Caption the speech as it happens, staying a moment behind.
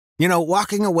You know,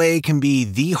 walking away can be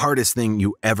the hardest thing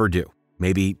you ever do.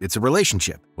 Maybe it's a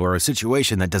relationship or a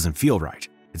situation that doesn't feel right.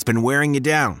 It's been wearing you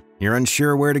down. You're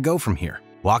unsure where to go from here.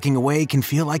 Walking away can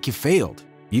feel like you failed.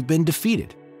 You've been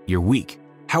defeated. You're weak.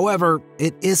 However,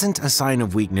 it isn't a sign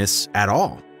of weakness at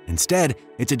all. Instead,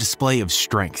 it's a display of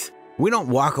strength. We don't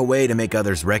walk away to make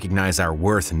others recognize our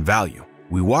worth and value.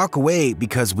 We walk away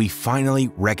because we finally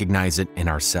recognize it in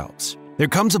ourselves. There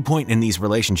comes a point in these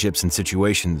relationships and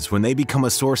situations when they become a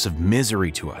source of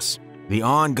misery to us. The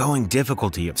ongoing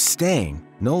difficulty of staying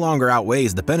no longer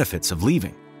outweighs the benefits of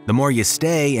leaving. The more you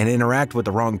stay and interact with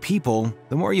the wrong people,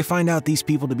 the more you find out these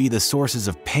people to be the sources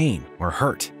of pain or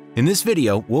hurt. In this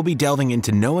video, we'll be delving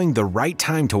into knowing the right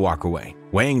time to walk away,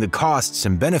 weighing the costs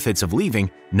and benefits of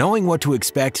leaving, knowing what to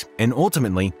expect, and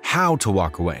ultimately how to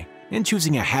walk away, and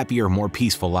choosing a happier, more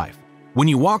peaceful life. When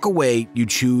you walk away, you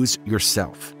choose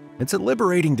yourself. It's a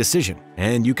liberating decision,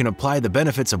 and you can apply the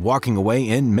benefits of walking away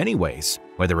in many ways,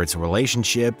 whether it's a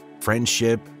relationship,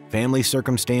 friendship, family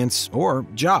circumstance, or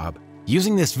job.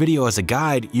 Using this video as a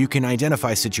guide, you can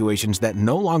identify situations that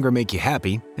no longer make you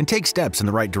happy and take steps in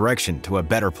the right direction to a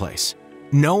better place.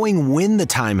 Knowing when the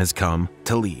time has come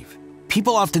to leave.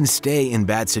 People often stay in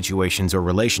bad situations or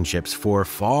relationships for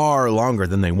far longer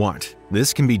than they want.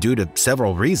 This can be due to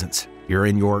several reasons. You're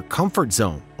in your comfort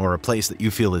zone or a place that you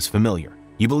feel is familiar.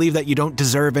 You believe that you don't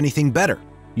deserve anything better.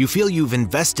 You feel you've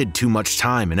invested too much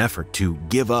time and effort to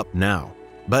give up now.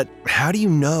 But how do you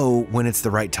know when it's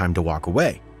the right time to walk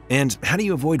away? And how do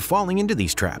you avoid falling into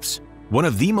these traps? One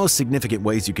of the most significant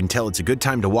ways you can tell it's a good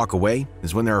time to walk away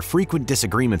is when there are frequent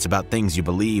disagreements about things you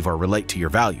believe or relate to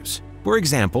your values. For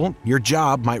example, your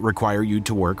job might require you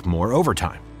to work more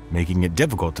overtime, making it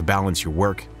difficult to balance your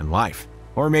work and life.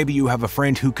 Or maybe you have a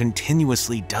friend who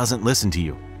continuously doesn't listen to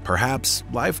you. Perhaps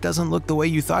life doesn't look the way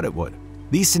you thought it would.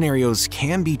 These scenarios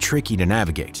can be tricky to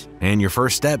navigate, and your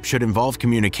first step should involve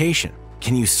communication.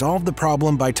 Can you solve the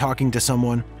problem by talking to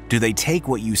someone? Do they take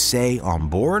what you say on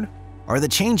board? Are the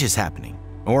changes happening?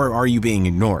 Or are you being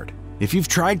ignored? If you've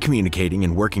tried communicating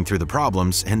and working through the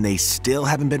problems and they still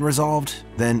haven't been resolved,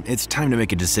 then it's time to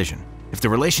make a decision. If the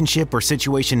relationship or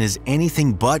situation is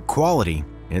anything but quality,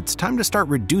 it's time to start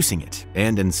reducing it,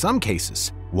 and in some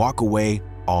cases, walk away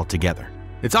altogether.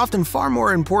 It's often far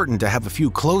more important to have a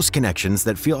few close connections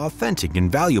that feel authentic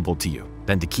and valuable to you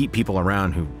than to keep people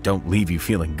around who don't leave you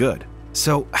feeling good.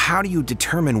 So how do you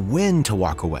determine when to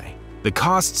walk away? The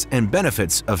costs and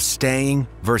benefits of staying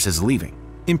versus leaving.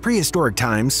 In prehistoric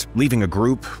times, leaving a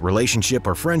group, relationship,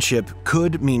 or friendship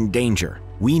could mean danger.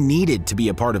 We needed to be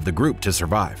a part of the group to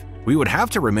survive. We would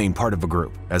have to remain part of a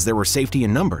group, as there were safety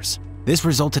in numbers. This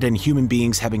resulted in human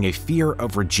beings having a fear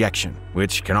of rejection,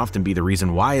 which can often be the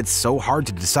reason why it's so hard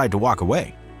to decide to walk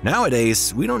away.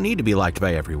 Nowadays, we don't need to be liked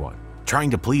by everyone. Trying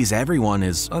to please everyone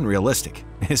is unrealistic,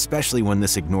 especially when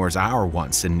this ignores our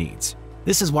wants and needs.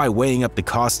 This is why weighing up the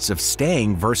costs of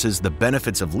staying versus the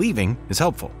benefits of leaving is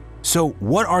helpful. So,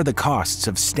 what are the costs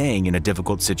of staying in a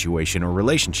difficult situation or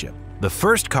relationship? The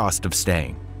first cost of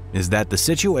staying is that the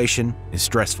situation is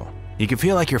stressful. You can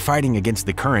feel like you're fighting against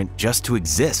the current just to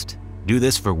exist. Do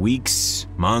this for weeks,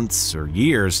 months, or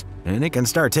years, and it can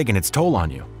start taking its toll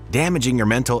on you, damaging your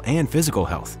mental and physical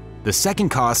health. The second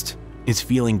cost is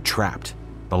feeling trapped.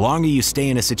 The longer you stay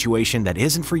in a situation that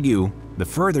isn't for you, the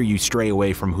further you stray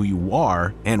away from who you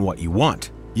are and what you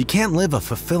want. You can't live a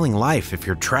fulfilling life if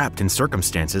you're trapped in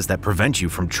circumstances that prevent you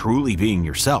from truly being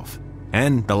yourself.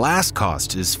 And the last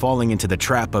cost is falling into the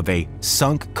trap of a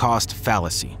sunk cost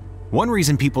fallacy. One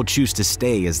reason people choose to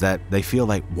stay is that they feel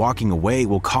like walking away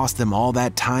will cost them all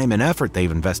that time and effort they've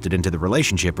invested into the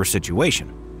relationship or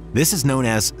situation. This is known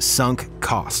as sunk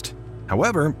cost.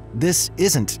 However, this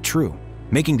isn't true.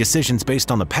 Making decisions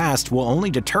based on the past will only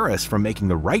deter us from making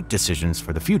the right decisions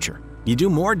for the future. You do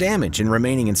more damage in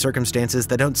remaining in circumstances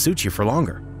that don't suit you for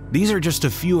longer. These are just a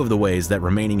few of the ways that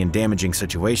remaining in damaging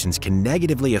situations can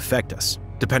negatively affect us.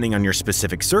 Depending on your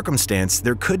specific circumstance,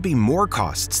 there could be more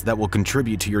costs that will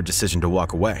contribute to your decision to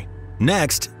walk away.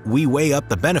 Next, we weigh up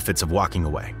the benefits of walking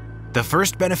away. The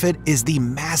first benefit is the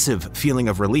massive feeling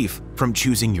of relief from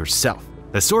choosing yourself.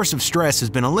 The source of stress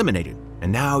has been eliminated,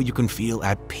 and now you can feel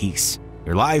at peace.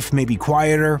 Your life may be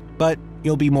quieter, but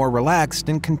you'll be more relaxed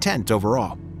and content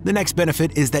overall. The next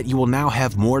benefit is that you will now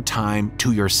have more time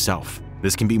to yourself.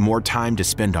 This can be more time to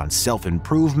spend on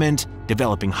self-improvement,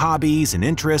 developing hobbies and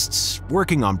interests,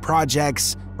 working on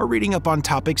projects, or reading up on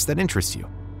topics that interest you.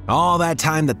 All that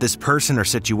time that this person or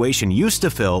situation used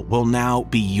to fill will now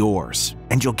be yours,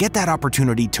 and you'll get that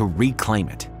opportunity to reclaim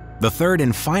it. The third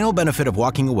and final benefit of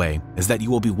walking away is that you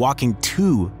will be walking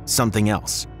to something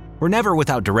else. We're never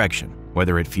without direction,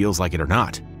 whether it feels like it or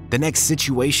not. The next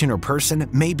situation or person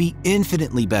may be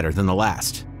infinitely better than the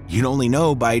last. You'd only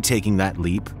know by taking that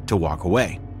leap to walk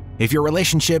away. If your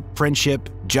relationship, friendship,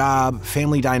 job,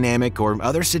 family dynamic, or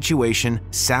other situation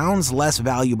sounds less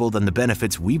valuable than the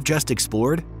benefits we've just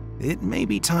explored, it may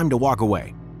be time to walk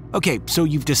away. Okay, so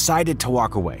you've decided to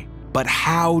walk away, but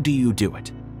how do you do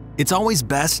it? It's always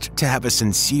best to have a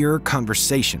sincere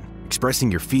conversation,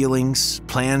 expressing your feelings,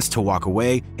 plans to walk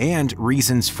away, and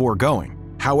reasons for going.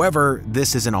 However,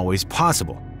 this isn't always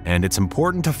possible, and it's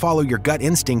important to follow your gut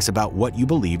instincts about what you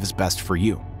believe is best for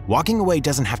you. Walking away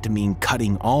doesn't have to mean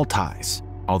cutting all ties,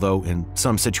 although in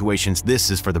some situations this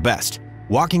is for the best.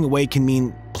 Walking away can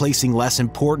mean placing less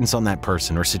importance on that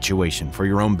person or situation for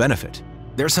your own benefit.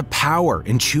 There's a power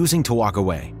in choosing to walk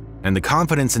away, and the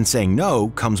confidence in saying no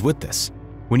comes with this.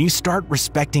 When you start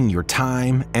respecting your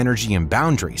time, energy, and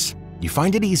boundaries, you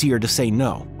find it easier to say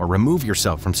no or remove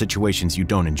yourself from situations you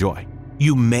don't enjoy.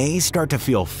 You may start to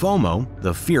feel FOMO,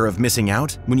 the fear of missing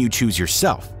out, when you choose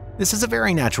yourself. This is a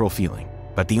very natural feeling,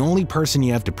 but the only person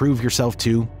you have to prove yourself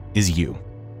to is you.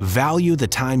 Value the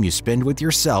time you spend with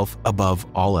yourself above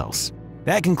all else.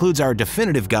 That concludes our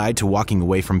definitive guide to walking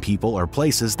away from people or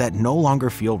places that no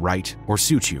longer feel right or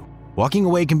suit you. Walking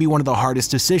away can be one of the hardest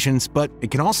decisions, but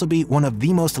it can also be one of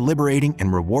the most liberating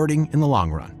and rewarding in the long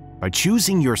run. By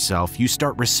choosing yourself, you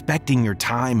start respecting your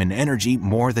time and energy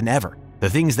more than ever. The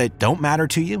things that don't matter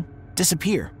to you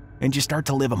disappear, and you start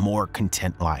to live a more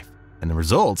content life. And the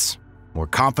results? More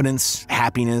confidence,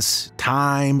 happiness,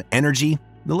 time, energy,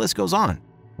 the list goes on.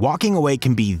 Walking away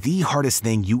can be the hardest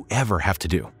thing you ever have to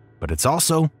do, but it's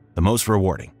also the most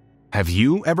rewarding. Have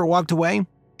you ever walked away?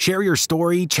 Share your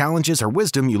story, challenges, or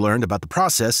wisdom you learned about the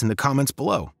process in the comments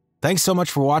below. Thanks so much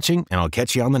for watching, and I'll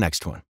catch you on the next one.